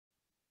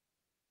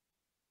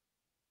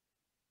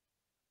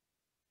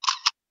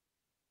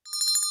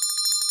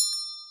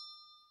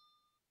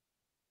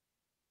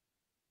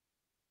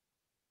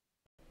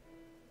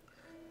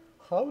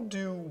How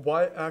do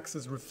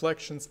y-axis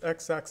reflections,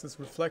 x-axis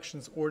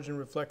reflections, origin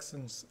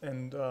reflections,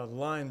 and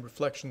line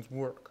reflections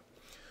work?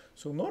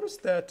 So notice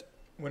that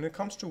when it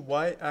comes to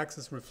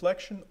y-axis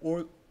reflection,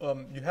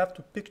 you have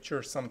to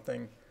picture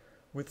something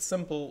with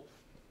simple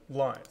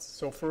lines.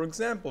 So for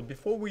example,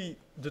 before we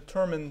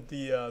determine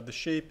the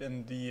shape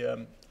and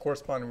the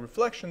corresponding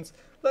reflections,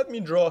 let me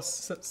draw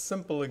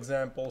simple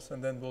examples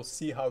and then we'll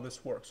see how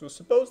this works. So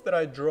suppose that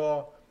I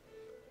draw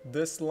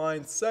this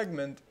line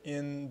segment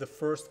in the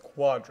first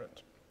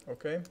quadrant,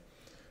 okay?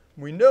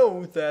 We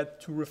know that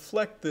to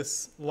reflect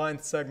this line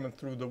segment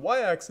through the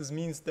y-axis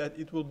means that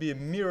it will be a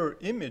mirror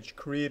image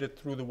created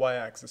through the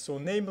y-axis. So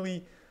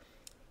namely,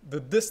 the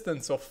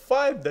distance of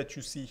 5 that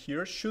you see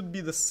here should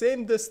be the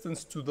same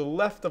distance to the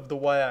left of the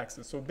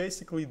y-axis. So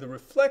basically the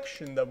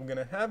reflection that we're going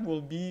to have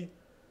will be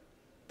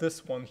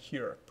this one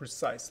here,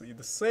 precisely.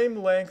 The same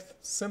length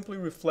simply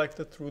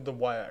reflected through the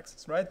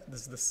y-axis, right? This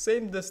is the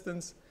same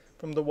distance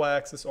from the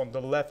y-axis on the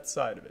left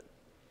side of it,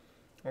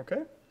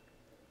 okay?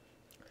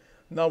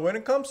 Now when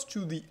it comes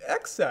to the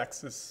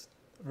x-axis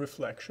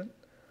reflection,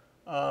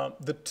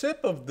 the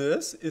tip of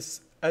this is,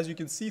 as you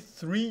can see,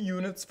 3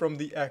 units from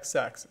the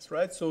x-axis,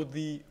 right? So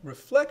the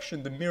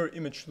reflection, the mirror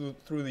image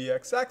through the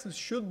x-axis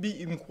should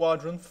be in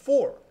quadrant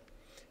 4.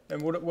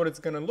 And what it's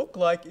going to look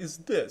like is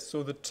this.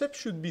 So the tip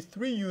should be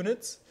 3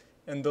 units,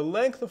 and the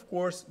length, of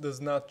course, does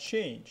not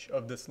change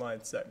of this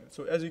line segment.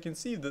 So as you can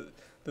see,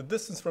 the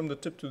distance from the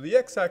tip to the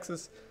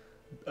x-axis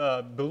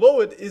below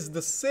it is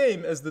the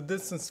same as the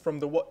distance from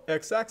the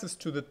x-axis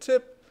to the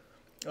tip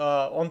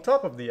on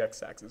top of the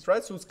x-axis,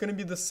 right? So it's going to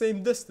be the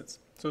same distance.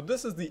 So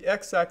this is the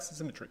x-axis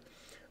symmetry.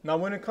 Now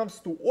when it comes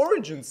to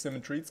origin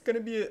symmetry, it's going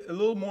to be a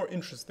little more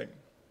interesting.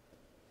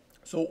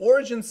 So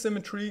origin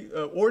symmetry,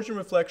 origin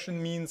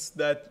reflection means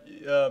that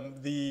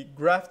the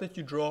graph that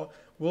you draw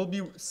will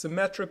be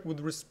symmetric with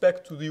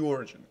respect to the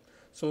origin.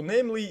 So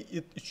namely,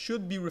 it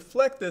should be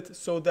reflected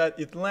so that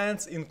it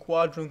lands in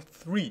quadrant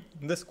 3,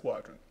 in this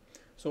quadrant.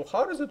 So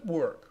how does it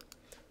work?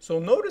 So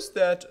notice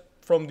that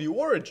from the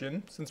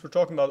origin, since we're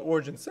talking about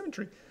origin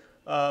symmetry,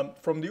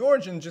 from the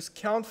origin, just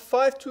count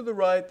 5 to the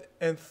right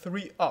and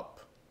 3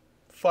 up.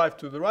 5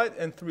 to the right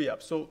and 3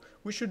 up. So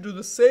we should do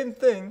the same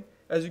thing.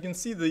 As you can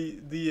see,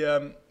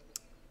 the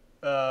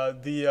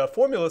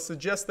formula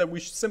suggests that we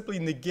should simply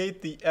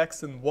negate the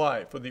x and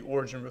y for the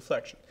origin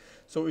reflection.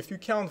 So if you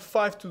count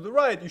 5 to the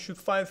right, you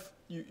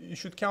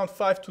should count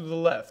 5 to the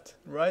left,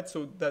 right?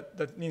 So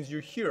that means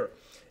you're here.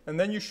 And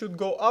then you should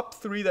go up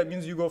 3. That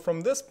means you go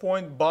from this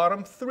point,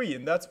 bottom 3.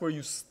 And that's where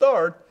you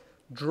start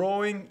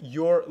drawing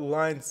your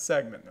line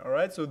segment, all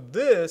right? So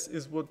this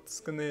is what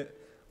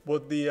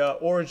the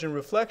origin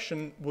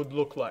reflection would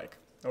look like,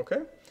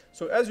 okay?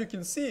 So as you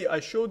can see,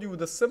 I showed you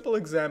with a simple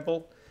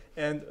example.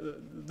 And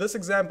this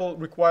example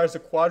requires a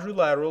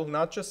quadrilateral,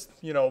 not just,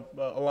 you know,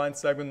 a line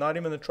segment, not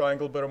even a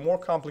triangle, but a more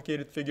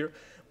complicated figure.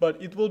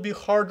 But it will be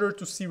harder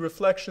to see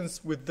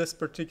reflections with this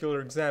particular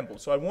example.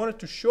 So I wanted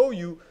to show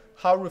you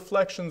how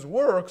reflections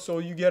work so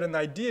you get an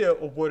idea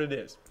of what it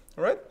is.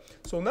 All right?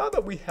 So now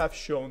that we have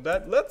shown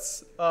that,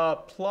 let's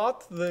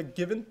plot the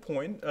given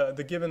point,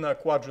 the given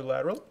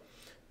quadrilateral.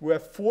 We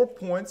have 4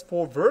 points,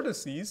 4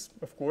 vertices,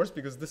 of course,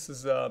 because this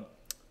is a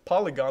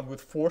polygon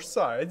with 4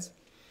 sides.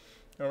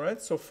 All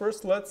right, so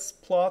first let's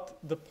plot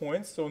the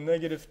points. So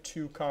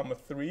 -2,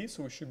 3,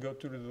 so we should go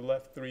to the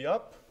left 3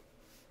 up.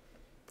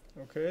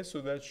 Okay,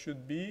 so that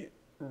should be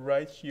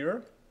right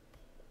here.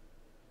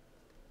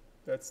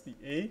 That's the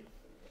A.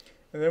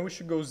 And then we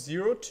should go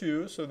 0,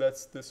 2, so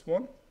that's this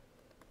one.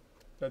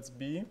 That's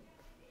B.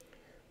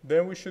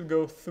 Then we should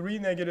go 3,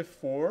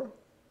 -4,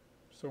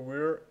 so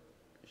we're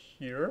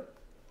here,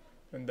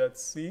 and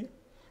that's C.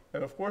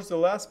 And of course the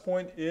last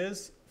point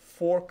is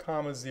 4,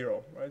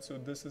 0, right? So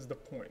this is the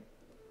point.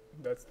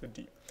 That's the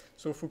D.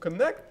 So if we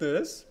connect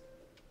this,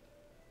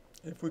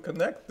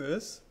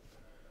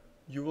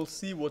 you will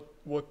see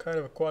what kind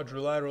of a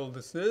quadrilateral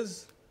this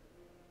is.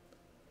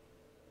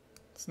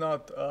 It's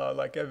not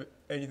like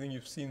anything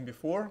you've seen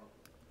before.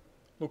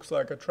 Looks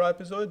like a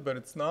trapezoid, but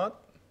it's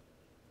not,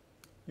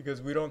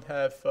 because we don't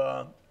have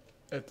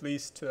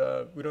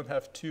we don't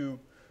have 2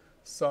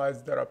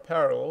 sides that are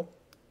parallel.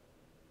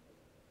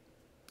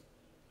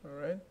 All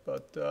right,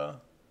 but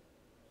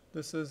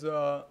this is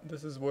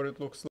what it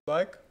looks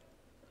like.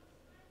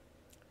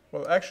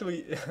 Well,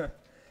 actually,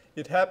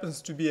 it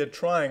happens to be a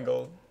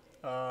triangle,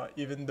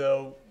 even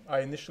though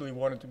I initially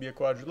wanted to be a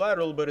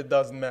quadrilateral, but it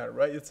doesn't matter,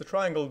 right? It's a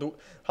triangle.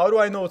 How do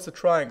I know it's a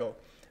triangle?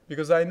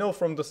 Because I know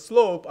from the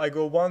slope, I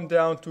go 1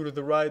 down, 2 to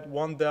the right,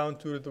 1 down,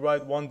 2 to the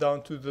right, 1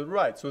 down, 2 to the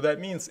right. So that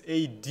means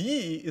AD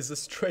is a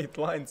straight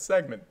line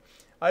segment.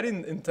 I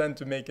didn't intend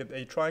to make it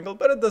a triangle,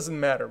 but it doesn't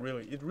matter,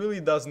 really. It really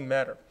doesn't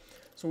matter.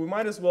 So we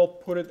might as well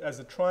put it as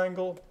a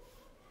triangle.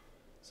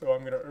 So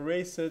I'm going to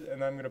erase it,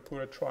 and I'm going to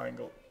put a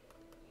triangle.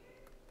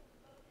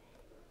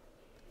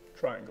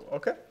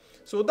 Okay?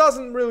 So it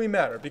doesn't really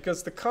matter,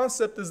 because the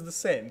concept is the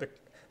same.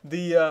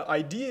 The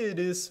idea it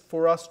is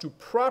for us to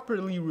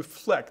properly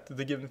reflect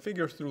the given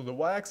figure through the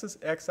y-axis,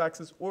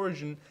 x-axis,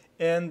 origin,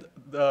 and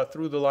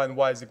through the line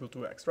y is equal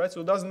to x, right?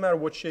 So it doesn't matter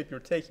what shape you're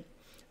taking.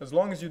 as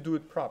long as you do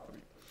it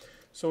properly.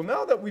 So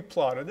now that we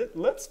plotted it,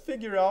 let's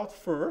figure out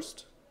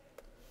first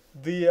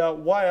the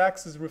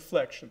y-axis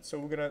reflection. So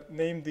we're going to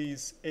name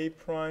these A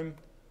prime,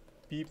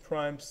 B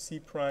prime, C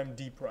prime,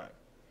 D prime.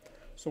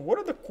 So what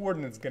are the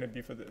coordinates going to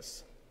be for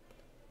this?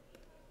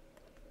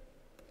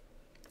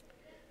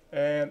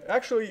 And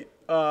actually,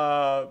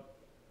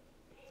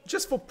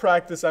 just for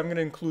practice, I'm going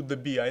to include the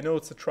B. I know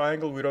it's a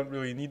triangle, we don't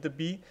really need the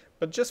B,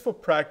 but just for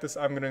practice,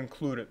 I'm going to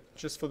include it,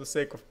 just for the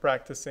sake of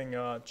practicing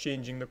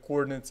changing the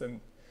coordinates and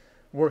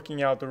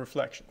working out the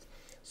reflections.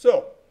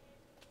 So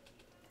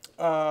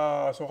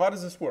how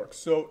does this work?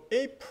 So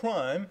A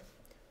prime,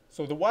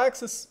 so the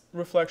y-axis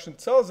reflection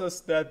tells us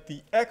that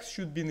the x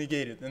should be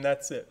negated, and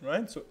that's it,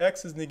 right? So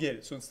x is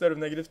negated. So instead of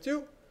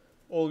 -2,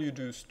 all you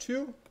do is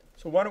 2.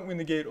 So why don't we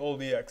negate all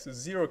the x's?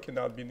 0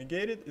 cannot be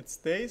negated. It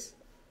stays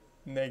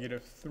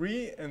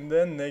 -3 and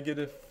then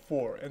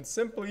 -4. And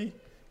simply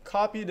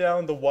copy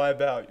down the y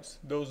values.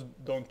 Those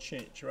don't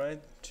change,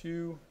 right?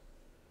 2,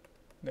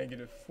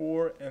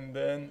 -4, and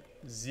then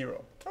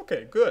 0.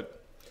 Okay, good.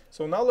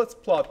 So now let's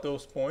plot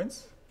those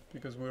points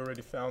because we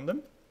already found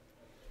them.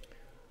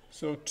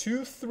 So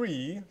 2,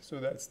 3, so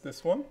that's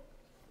this one.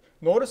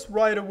 Notice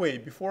right away,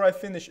 before I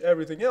finish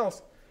everything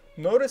else,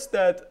 notice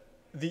that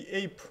the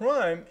A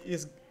prime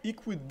is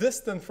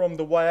equidistant from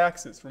the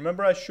y-axis.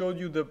 Remember I showed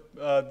you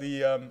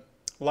the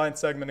line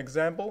segment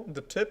example?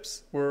 The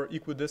tips were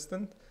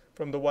equidistant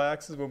from the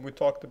y-axis when we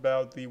talked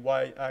about the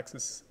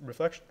y-axis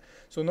reflection.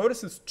 So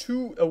notice it's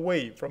 2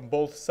 away from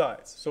both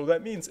sides. So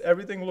that means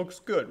everything looks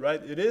good,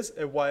 right? It is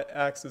a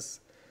y-axis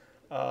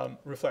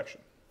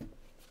reflection.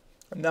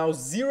 Now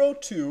 0,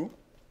 2,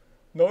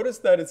 notice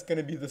that it's going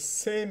to be the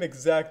same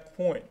exact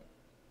point.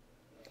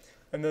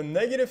 And then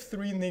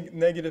 -3,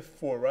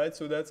 -4, right?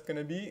 So that's going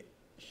to be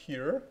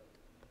here.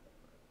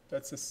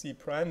 That's a C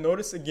prime.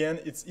 Notice again,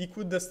 it's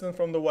equidistant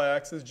from the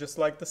y-axis, just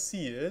like the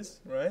C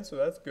is, right? So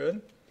that's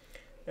good.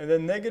 And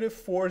then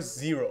 -4,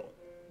 0,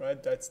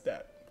 right? That's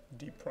that,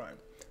 D prime.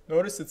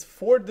 Notice it's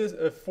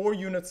 4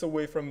 units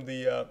away from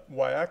the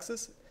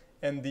y-axis,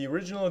 and the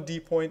original D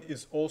point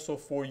is also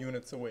 4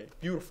 units away.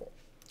 Beautiful,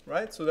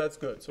 right? So that's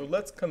good. So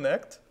let's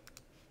connect.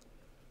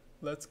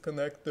 Let's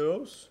connect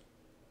those.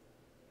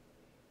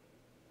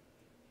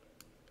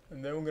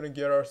 And then we're going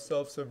to get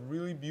ourselves a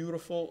really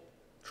beautiful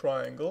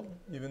triangle,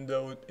 even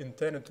though it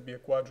intended to be a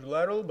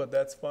quadrilateral, but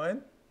that's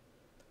fine.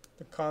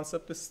 The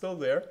concept is still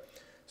there.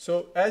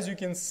 So as you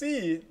can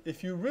see,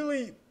 if you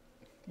really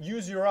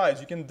use your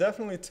eyes, you can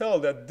definitely tell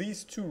that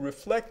these two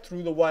reflect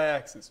through the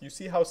y-axis. You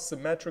see how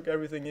symmetric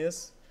everything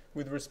is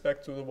with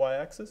respect to the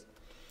y-axis?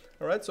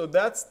 All right, so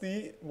that's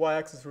the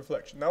y-axis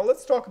reflection. Now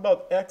let's talk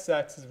about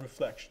x-axis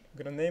reflection.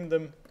 I'm going to name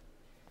them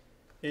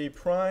A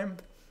prime,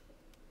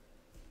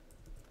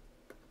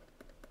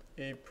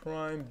 A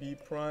prime, B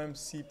prime,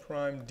 C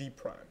prime, D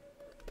prime.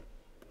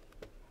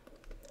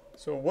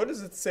 So what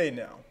does it say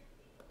now?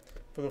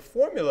 For the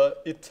formula,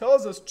 it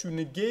tells us to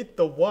negate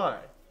the y,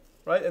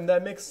 right? And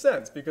that makes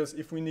sense because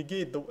if we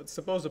negate the,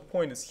 suppose the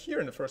point is here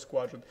in the first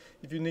quadrant,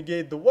 if you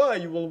negate the y,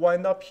 you will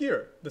wind up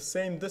here, the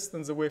same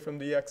distance away from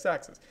the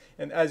x-axis.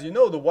 And as you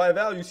know, the y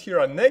values here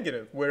are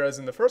negative, whereas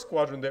in the first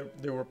quadrant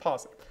they were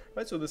positive,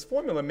 right? So this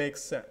formula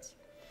makes sense.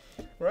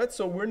 Right,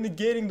 so we're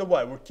negating the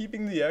y, we're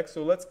keeping the x,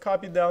 so let's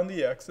copy down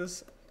the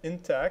x's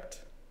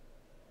intact,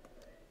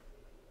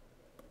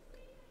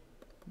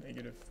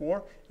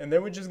 -4, and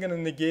then we're just going to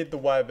negate the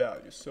y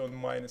values, so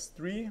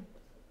 -3,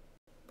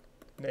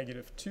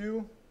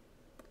 -2,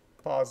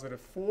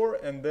 +4,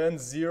 and then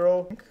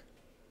 0.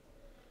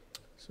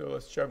 So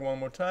let's check one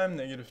more time,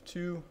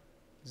 -2,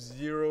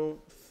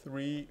 0,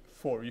 3,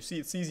 4. You see,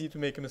 it's easy to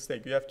make a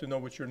mistake. You have to know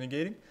what you're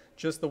negating.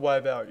 Just the y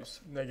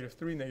values,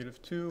 -3,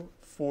 -2,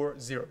 4,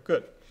 0.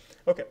 Good.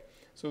 Okay,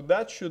 so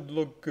that should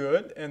look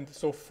good. And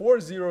so 4,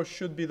 0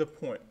 should be the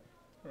point.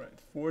 All right,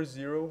 4,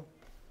 0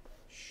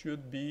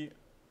 should be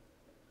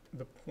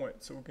the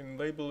point. So we can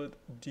label it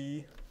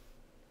D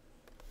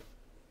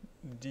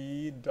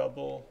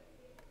double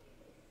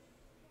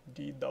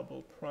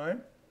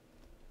prime.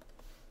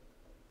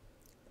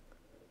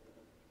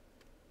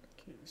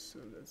 Okay, so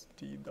that's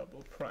D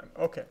double prime.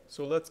 Okay,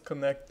 so let's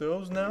connect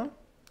those now.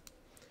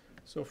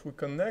 So if we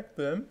connect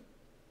them,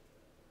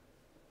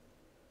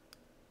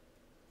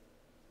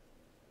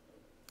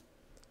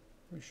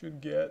 we should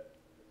get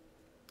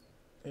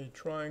a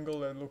triangle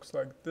that looks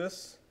like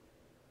this.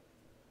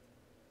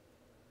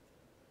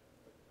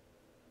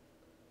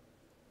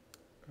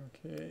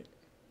 Okay.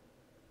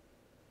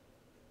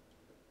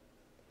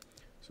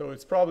 So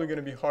it's probably going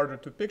to be harder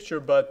to picture,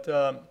 but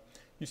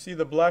you see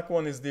the black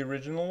one is the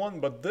original one,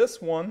 but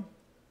this one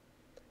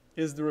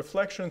is the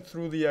reflection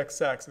through the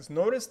x-axis.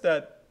 Notice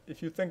that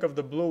if you think of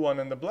the blue one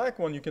and the black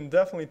one, you can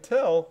definitely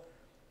tell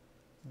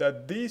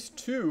that these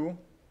two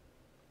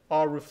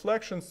are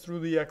reflections through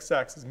the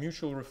x-axis,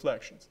 mutual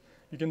reflections.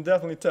 You can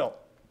definitely tell.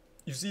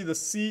 You see the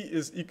C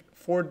is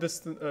 4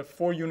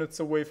 units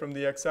away from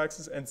the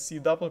x-axis, and C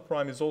double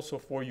prime is also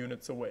 4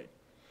 units away,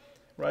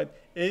 right?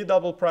 A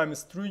double prime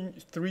is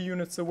 3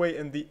 units away,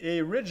 and the A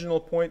original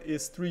point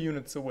is 3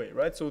 units away,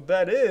 right? So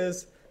that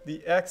is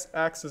the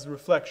x-axis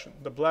reflection,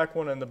 the black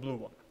one and the blue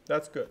one.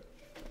 That's good.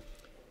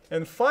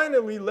 And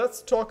finally,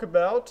 let's talk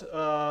about,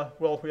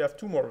 well, we have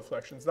two more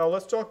reflections. Now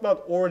let's talk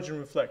about origin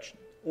reflection.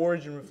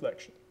 Origin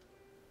reflection.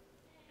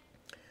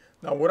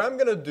 Now what I'm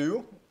going to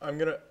do, I'm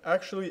going to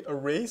actually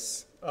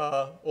erase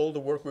all the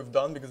work we've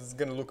done because it's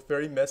going to look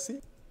very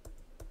messy.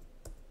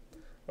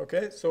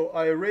 Okay, so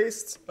I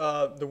erased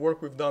the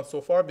work we've done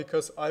so far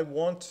because I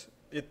want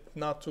it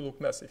not to look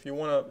messy. If you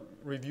want to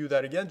review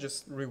that again,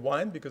 just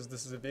rewind because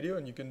this is a video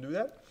and you can do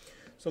that.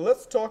 So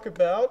let's talk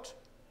about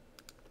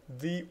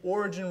the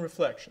origin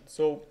reflection.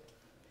 So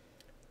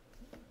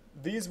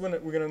these we're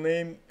going to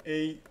name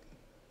A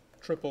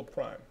triple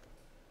prime,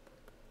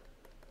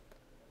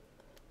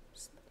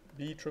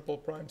 B triple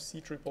prime,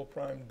 C triple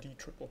prime, D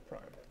triple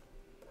prime.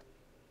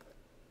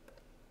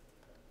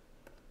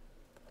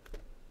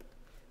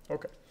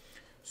 Okay,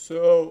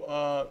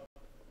 so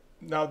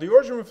now the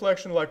origin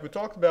reflection, like we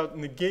talked about,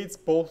 negates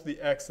both the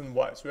x and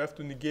y. So we have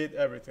to negate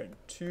everything.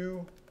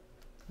 2,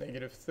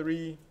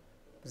 -3,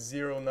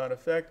 0 not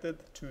affected,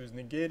 2 is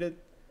negated,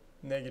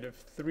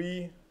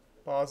 -3,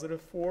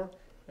 +4,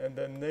 and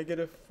then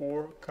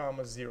 -4,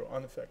 comma 0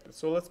 unaffected.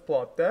 So let's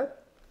plot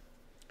that.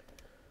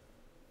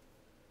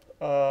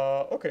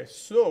 Okay,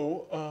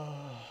 so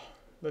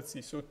let's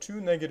see. So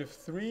 2,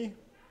 -3,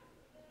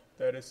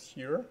 that is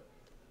here.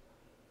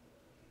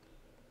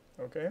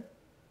 Okay.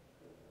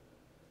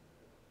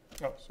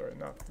 Oh, sorry,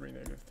 not 3,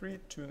 -3,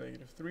 2,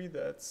 -3,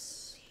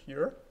 that's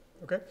here.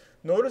 Okay.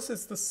 Notice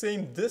it's the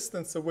same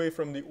distance away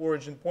from the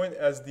origin point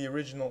as the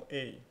original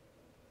A.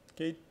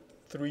 Okay,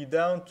 3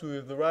 down,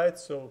 2 to the right,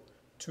 so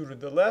 2 to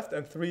the left,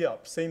 and 3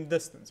 up. Same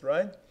distance,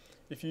 right?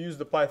 If you use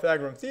the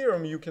Pythagorean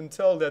theorem, you can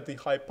tell that the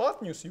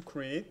hypotenuse you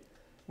create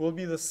will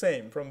be the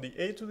same from the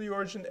A to the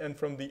origin and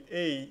from the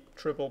A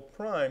triple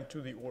prime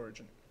to the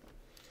origin.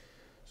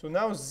 So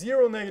now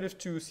 0,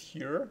 -2 is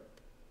here.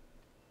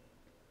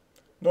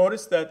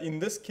 Notice that in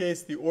this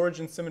case, the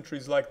origin symmetry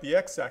is like the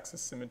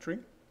x-axis symmetry.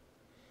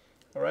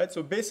 All right,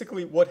 so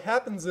basically what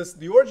happens is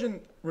the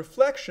origin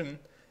reflection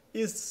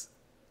is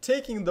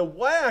taking the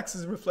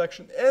y-axis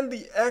reflection and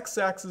the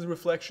x-axis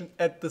reflection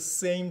at the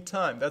same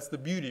time. That's the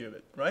beauty of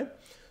it, right?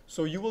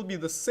 So you will be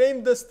the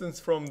same distance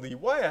from the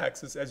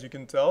y-axis, as you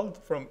can tell,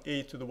 from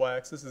A to the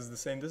y-axis is the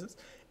same distance,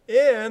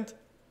 and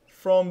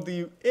from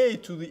the A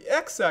to the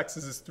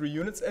x-axis is 3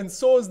 units, and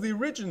so is the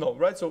original,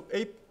 right? So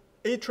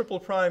A triple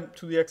prime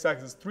to the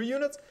x-axis is 3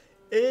 units.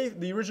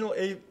 The original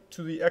A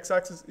to the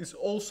x-axis is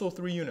also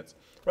 3 units,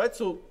 right?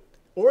 So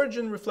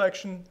origin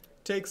reflection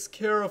takes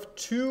care of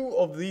 2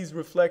 of these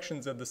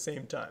reflections at the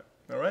same time,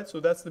 all right? So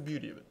that's the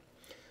beauty of it.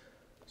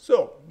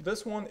 So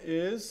this one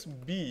is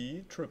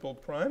B triple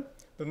prime.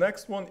 The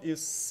next one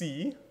is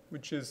C,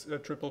 which is a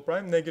triple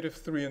prime,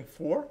 -3 and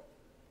 4.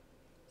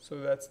 So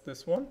that's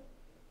this one.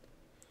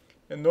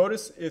 And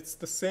notice it's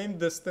the same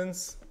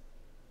distance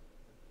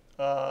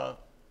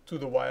to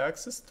the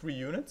y-axis, 3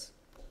 units.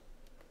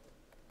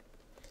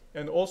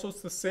 And also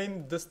it's the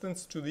same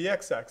distance to the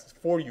x-axis,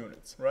 4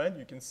 units, right?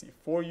 You can see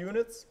 4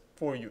 units,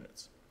 4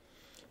 units.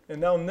 And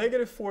now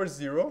 -4,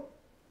 0,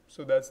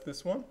 so that's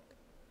this one.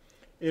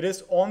 It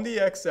is on the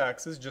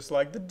x-axis, just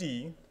like the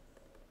D.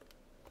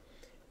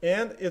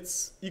 And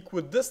it's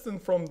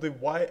equidistant from the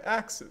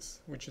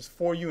y-axis, which is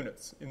 4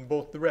 units in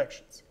both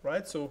directions,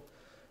 right? So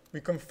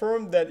we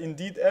confirmed that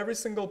indeed every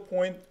single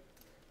point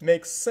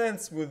makes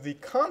sense with the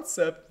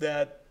concept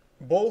that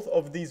both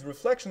of these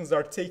reflections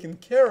are taken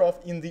care of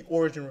in the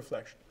origin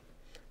reflection.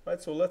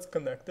 Right, so let's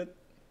connect it.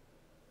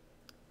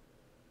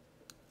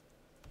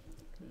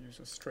 Use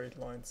a straight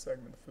line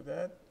segment for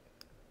that.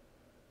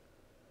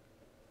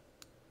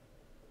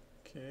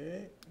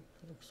 Okay,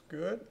 looks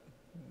good.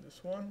 And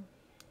this one.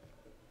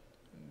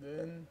 And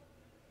then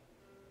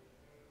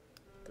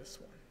this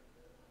one.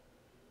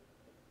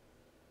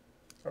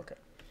 Okay,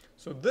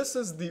 so this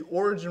is the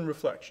origin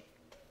reflection.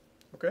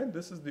 Okay,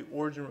 this is the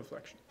origin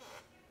reflection.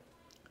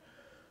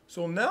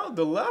 So now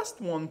the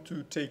last one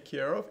to take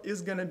care of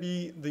is going to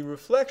be the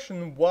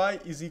reflection y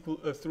is equal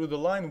through the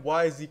line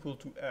y is equal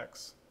to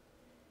x.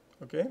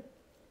 Okay,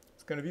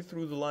 it's going to be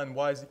through the line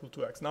y is equal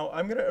to x. Now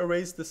I'm going to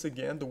erase this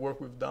again, the work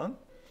we've done.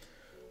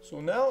 So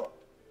now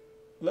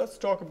let's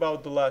talk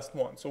about the last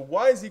one. So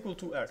y is equal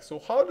to x. So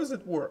how does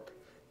it work?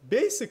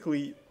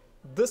 Basically,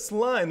 this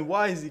line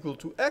y is equal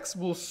to x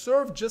will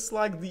serve just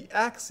like the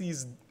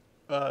axes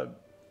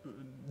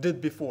did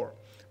before,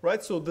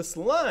 right? So this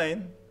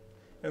line.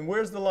 And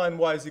where's the line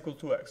y is equal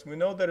to x? We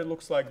know that it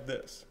looks like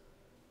this.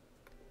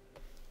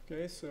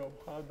 Okay, so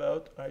how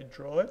about I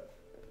draw it?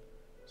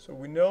 So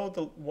we know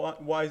the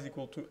y is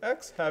equal to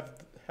x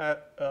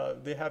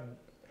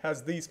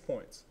has these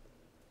points.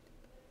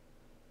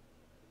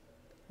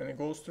 And it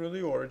goes through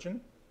the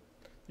origin.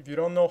 If you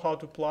don't know how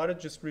to plot it,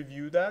 just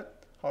review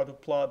that, how to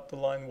plot the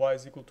line y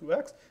is equal to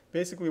x.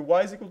 Basically,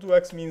 y is equal to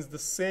x means the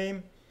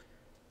same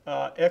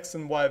x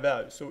and y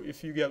value. So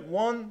if you get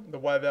 1, the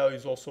y value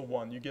is also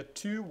 1. You get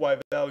 2, y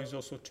value is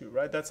also 2,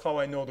 right? That's how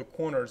I know the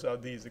corners are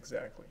these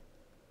exactly.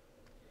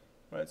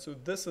 Right? So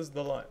this is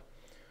the line.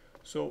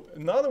 So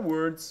in other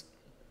words,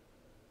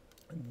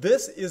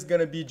 this is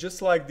going to be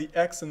just like the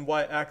x and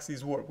y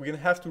axes work. We're going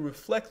to have to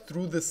reflect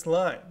through this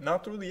line,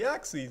 not through the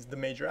axes, the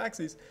major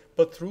axes,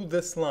 but through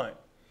this line.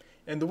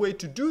 And the way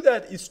to do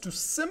that is to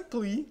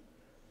simply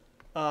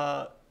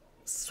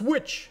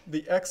switch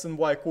the x and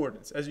y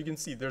coordinates. As you can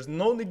see, there's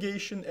no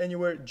negation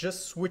anywhere,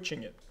 just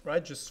switching it,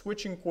 right? Just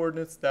switching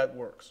coordinates, that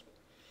works.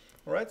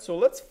 All right, so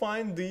let's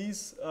find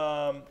these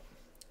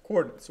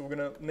coordinates. So we're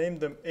going to name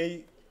them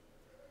a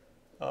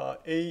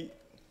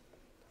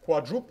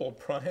quadruple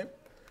prime,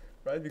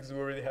 right? Because we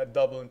already had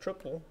double and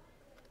triple.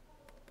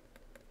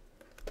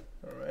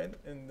 All right,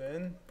 and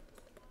then,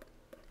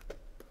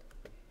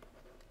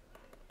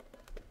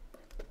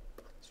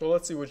 so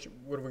let's see what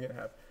are we going to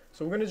have.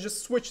 So we're going to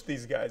just switch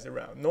these guys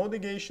around. No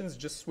negations,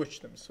 just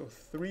switch them. So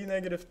 3,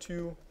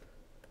 -2,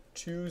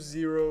 2,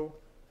 0,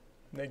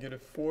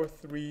 -4,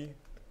 3,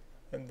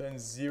 and then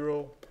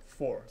 0,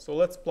 4. So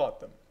let's plot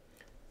them.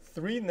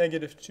 3,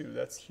 -2,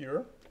 that's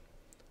here.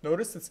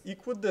 Notice it's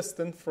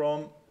equidistant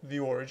from the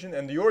origin,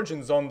 and the origin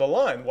is on the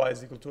line, y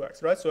is equal to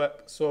x, right?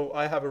 So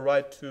I have a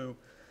right to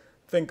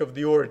think of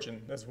the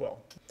origin as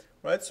well,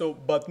 right? So,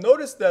 but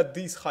notice that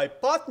these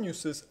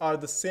hypotenuses are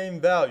the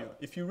same value.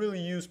 If you really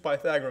use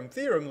Pythagorean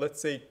theorem,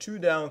 let's say 2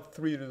 down,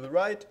 3 to the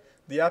right,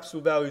 the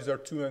absolute values are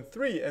 2 and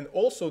 3, and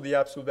also the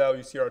absolute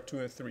values here are 2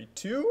 and 3.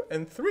 2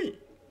 and 3,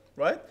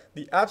 right?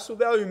 The absolute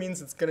value means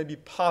it's going to be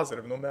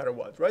positive no matter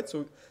what, right?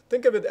 So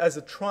think of it as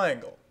a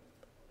triangle.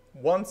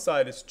 One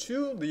side is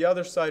 2, the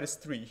other side is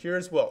 3. Here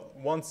as well,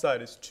 one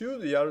side is 2,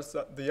 the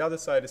other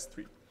side is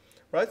 3,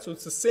 right? So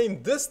it's the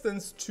same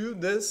distance to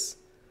this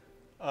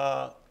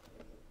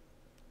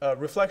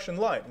reflection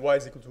line, y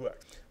is equal to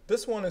x.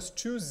 This one is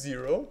 2,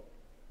 0.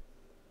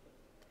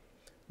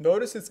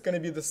 Notice it's going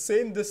to be the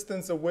same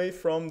distance away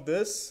from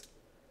this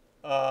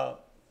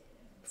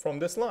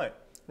line,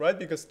 right?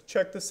 Because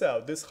check this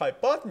out. This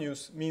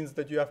hypotenuse means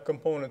that you have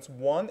components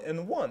 1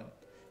 and 1.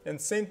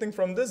 And same thing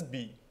from this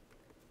b.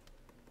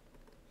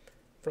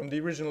 From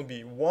the original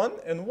b, 1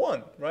 and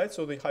 1, right?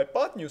 So the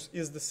hypotenuse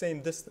is the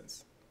same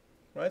distance,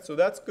 right? So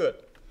that's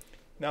good.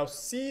 Now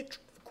c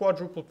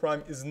quadruple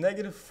prime is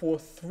 -4,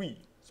 3.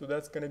 So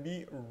that's going to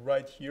be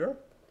right here.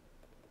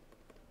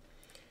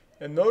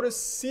 And notice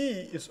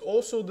c is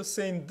also the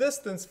same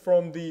distance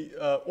from the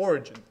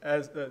origin,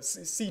 as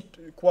c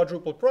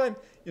quadruple prime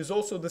is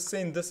also the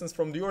same distance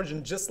from the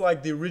origin, just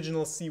like the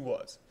original c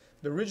was.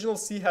 The original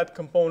c had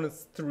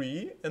components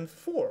 3 and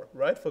 4,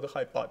 right, for the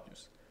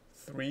hypotenuse.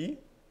 3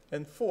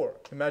 and 4.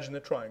 Imagine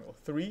a triangle.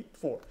 3,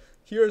 4.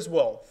 Here as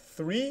well,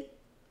 3,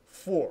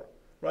 4,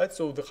 right?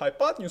 So the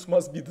hypotenuse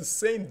must be the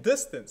same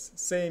distance,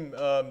 same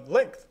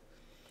length,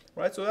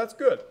 right? So that's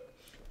good.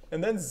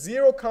 And then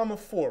 0,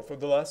 4 for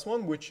the last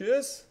one, which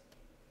is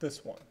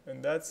this one.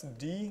 And that's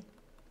d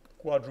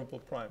quadruple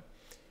prime.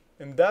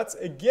 And that's,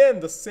 again,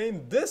 the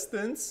same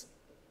distance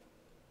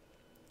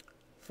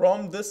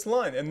from this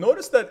line. And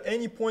notice that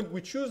any point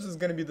we choose is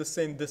going to be the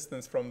same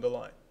distance from the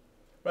line.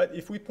 Right?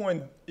 If we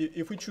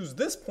choose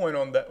this point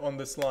on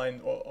this line,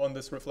 or on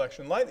this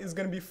reflection line, it's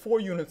going to be 4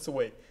 units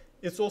away.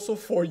 It's also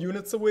 4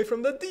 units away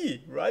from the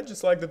d, right?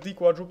 Just like the d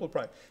quadruple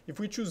prime. If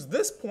we choose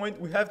this point,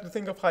 we have to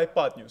think of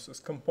hypotenuse as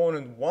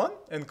component 1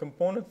 and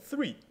component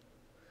 3.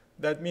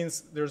 That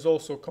means there's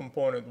also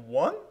component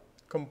 1,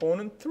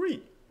 component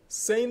 3.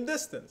 Same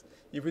distance.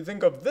 If we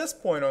think of this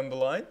point on the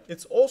line,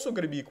 it's also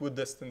going to be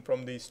equidistant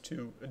from these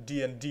two,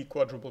 d and d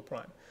quadruple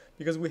prime,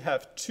 because we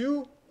have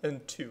 2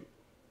 and 2.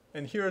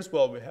 And here as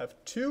well, we have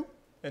 2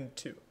 and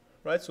 2,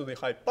 right? So the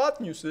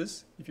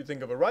hypotenuses, if you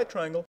think of a right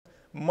triangle,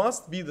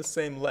 must be the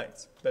same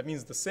length. That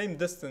means the same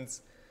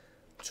distance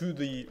to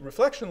the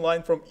reflection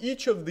line from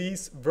each of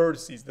these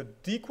vertices, the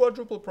d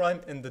quadruple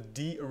prime and the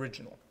d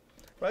original,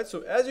 right?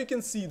 So as you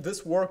can see,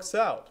 this works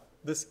out.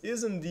 This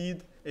is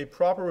indeed a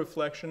proper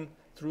reflection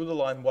through the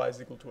line y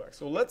is equal to x.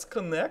 So let's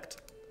connect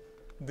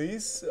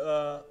these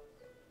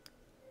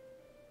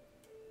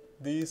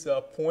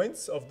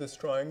points of this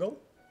triangle.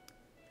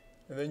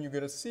 And then you're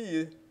going to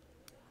see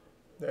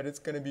that it's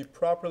going to be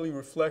properly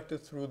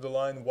reflected through the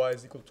line y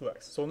is equal to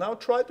x. So now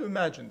try to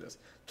imagine this.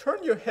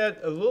 Turn your head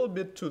a little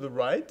bit to the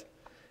right,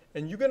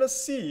 and you're going to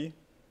see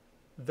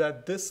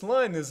that this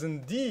line is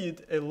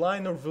indeed a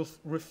line of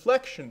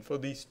reflection for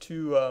these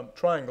two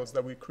triangles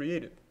that we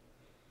created.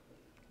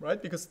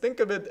 Right? Because think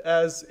of it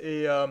as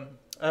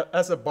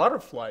a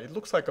butterfly. It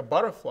looks like a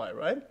butterfly,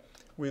 right?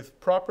 With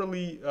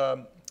properly,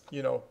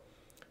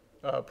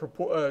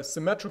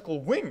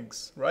 symmetrical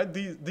wings, right?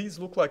 These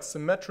look like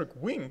symmetric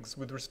wings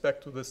with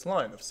respect to this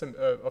line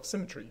of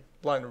symmetry,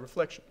 line of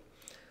reflection,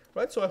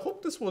 right? So I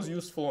hope this was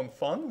useful and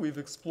fun. We've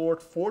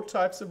explored 4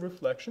 types of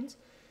reflections,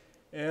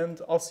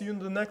 and I'll see you in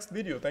the next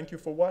video. Thank you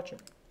for watching.